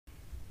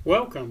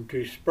Welcome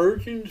to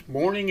Spurgeon's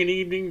Morning and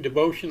Evening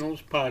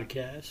Devotionals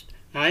podcast.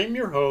 I am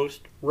your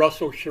host,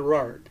 Russell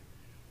Sherrard.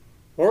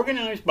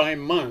 Organized by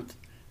month,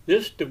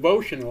 this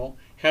devotional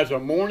has a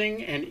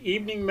morning and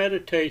evening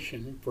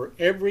meditation for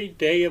every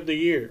day of the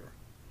year.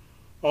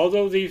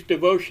 Although these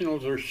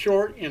devotionals are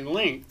short in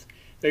length,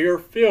 they are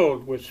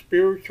filled with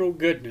spiritual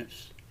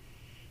goodness.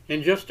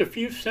 In just a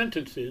few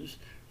sentences,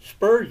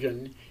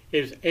 Spurgeon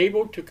is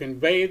able to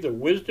convey the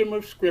wisdom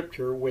of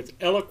Scripture with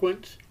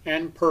eloquence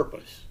and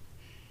purpose.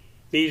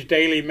 These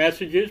daily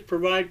messages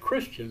provide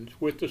Christians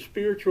with the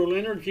spiritual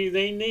energy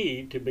they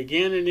need to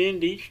begin and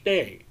end each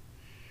day.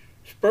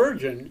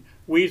 Spurgeon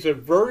weaves a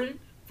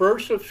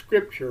verse of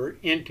Scripture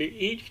into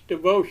each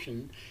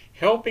devotion,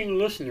 helping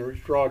listeners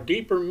draw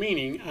deeper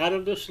meaning out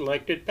of the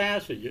selected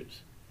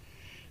passages.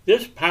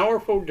 This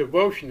powerful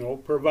devotional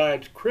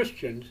provides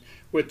Christians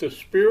with the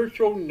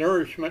spiritual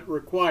nourishment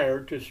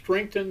required to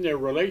strengthen their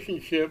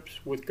relationships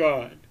with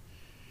God.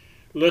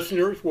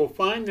 Listeners will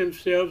find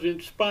themselves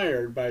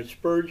inspired by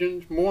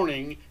Spurgeon's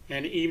morning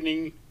and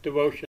evening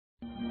devotion.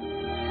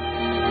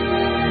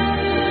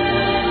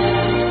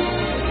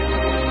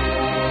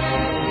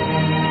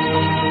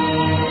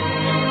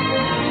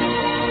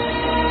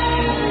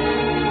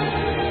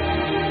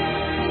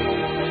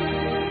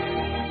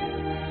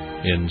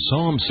 In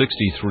Psalm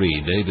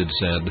 63, David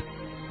said,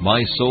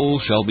 "My soul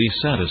shall be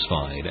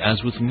satisfied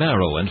as with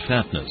marrow and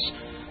fatness,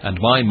 and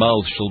my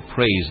mouth shall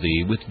praise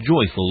thee with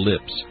joyful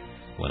lips,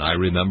 when I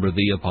remember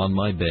thee upon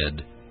my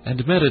bed,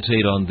 and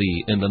meditate on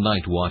thee in the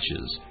night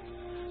watches."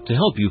 To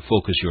help you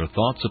focus your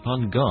thoughts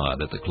upon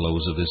God at the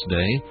close of this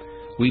day,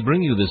 we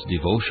bring you this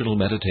devotional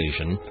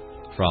meditation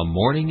from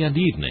Morning and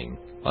Evening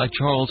by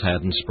Charles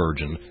Haddon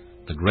Spurgeon,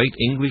 the great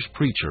English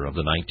preacher of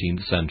the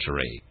 19th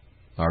century.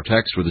 Our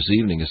text for this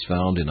evening is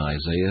found in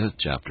Isaiah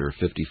chapter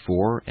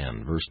 54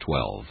 and verse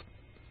 12.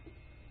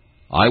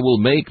 "I will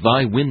make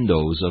thy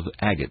windows of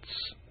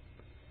agates."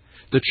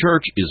 The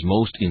church is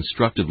most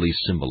instructively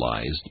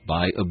symbolized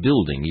by a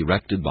building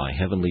erected by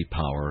heavenly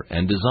power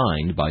and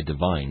designed by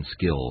divine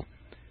skill.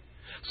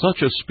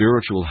 Such a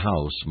spiritual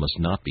house must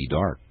not be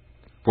dark,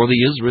 for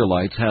the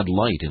Israelites had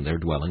light in their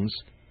dwellings.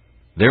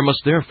 There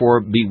must therefore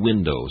be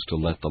windows to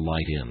let the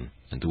light in,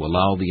 and to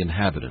allow the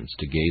inhabitants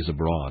to gaze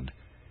abroad.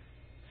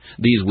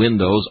 These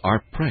windows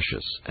are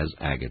precious as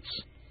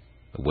agates.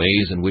 The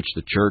ways in which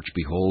the church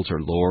beholds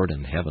her Lord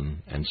and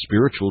heaven, and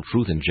spiritual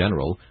truth in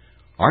general,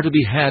 are to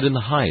be had in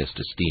the highest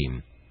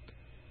esteem.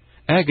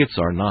 Agates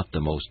are not the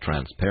most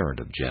transparent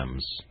of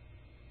gems.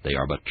 They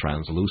are but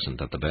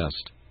translucent at the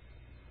best.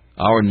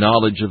 Our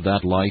knowledge of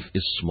that life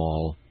is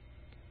small.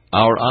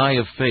 Our eye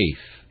of faith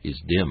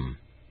is dim.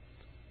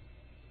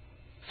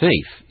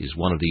 Faith is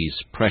one of these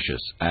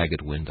precious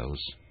agate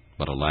windows,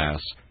 but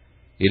alas,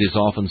 it is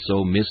often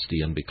so misty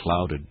and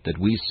beclouded that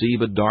we see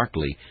but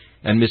darkly,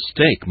 and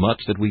mistake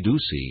much that we do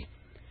see.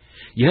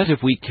 Yet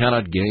if we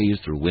cannot gaze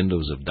through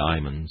windows of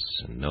diamonds,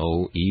 and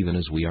know even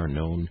as we are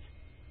known,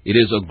 it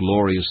is a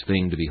glorious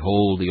thing to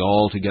behold the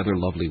altogether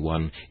lovely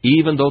one,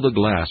 even though the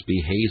glass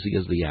be hazy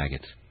as the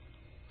agate.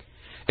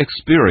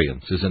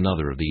 Experience is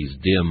another of these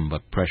dim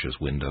but precious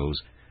windows,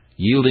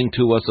 yielding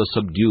to us a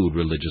subdued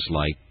religious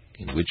light,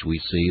 in which we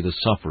see the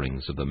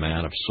sufferings of the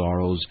man of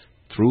sorrows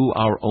through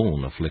our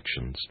own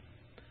afflictions.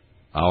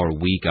 Our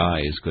weak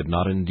eyes could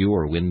not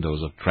endure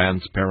windows of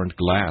transparent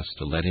glass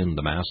to let in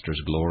the Master's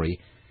glory.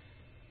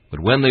 But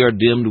when they are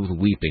dimmed with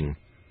weeping,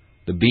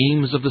 the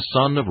beams of the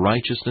sun of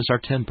righteousness are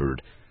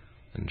tempered,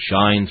 and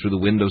shine through the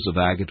windows of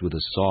agate with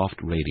a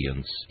soft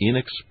radiance,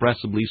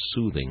 inexpressibly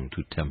soothing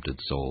to tempted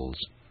souls.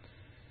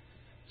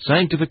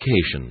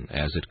 Sanctification,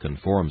 as it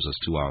conforms us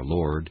to our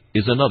Lord,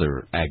 is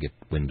another agate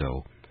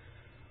window.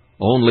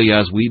 Only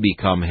as we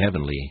become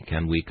heavenly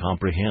can we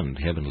comprehend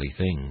heavenly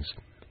things.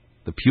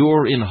 The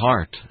pure in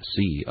heart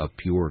see a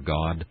pure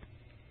God.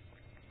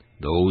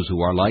 Those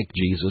who are like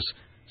Jesus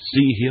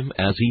see him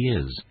as he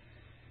is.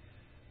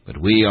 But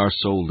we are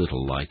so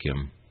little like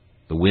him.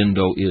 The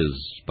window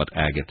is but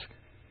agate.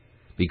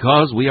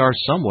 Because we are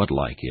somewhat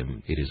like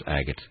him, it is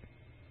agate.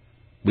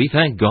 We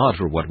thank God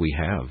for what we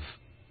have,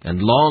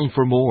 and long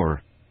for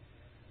more.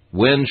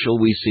 When shall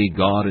we see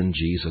God and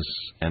Jesus,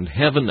 and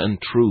heaven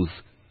and truth,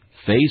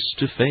 face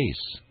to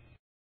face?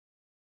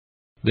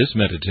 This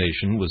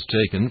meditation was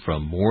taken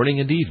from Morning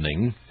and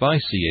Evening by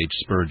C.H.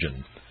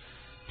 Spurgeon.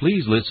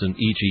 Please listen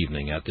each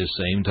evening at this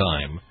same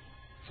time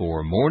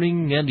for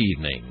Morning and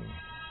Evening.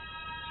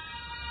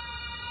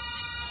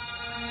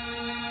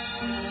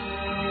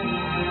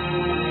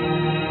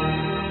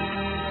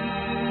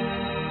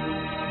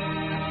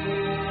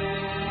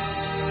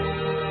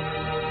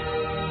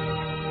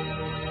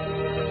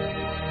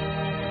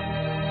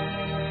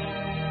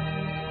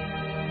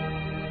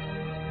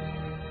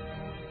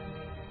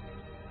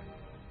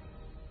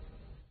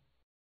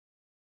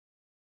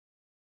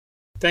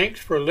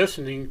 Thanks for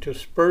listening to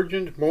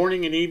Spurgeon's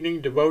Morning and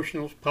Evening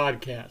Devotionals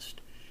podcast.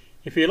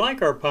 If you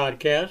like our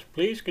podcast,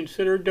 please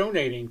consider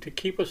donating to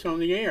keep us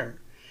on the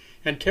air,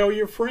 and tell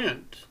your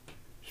friends.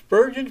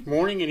 Spurgeon's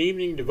Morning and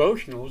Evening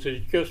Devotionals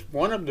is just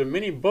one of the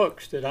many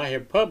books that I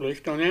have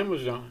published on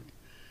Amazon.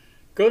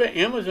 Go to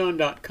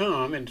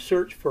Amazon.com and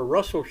search for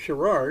Russell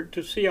Sherrard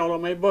to see all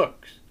of my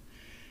books.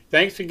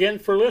 Thanks again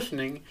for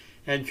listening,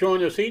 and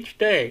join us each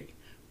day,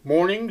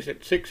 mornings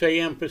at 6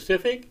 a.m.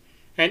 Pacific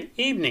and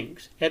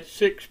evenings at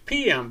 6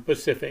 p.m.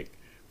 Pacific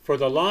for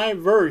the live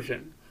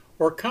version,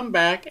 or come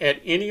back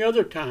at any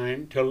other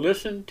time to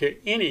listen to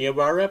any of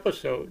our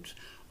episodes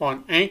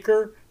on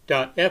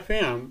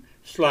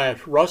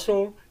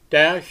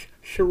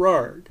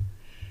anchor.fm/Russell-Sherrard.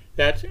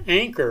 That's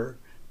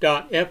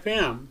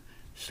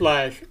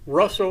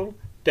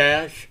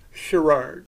anchor.fm/Russell-Sherrard.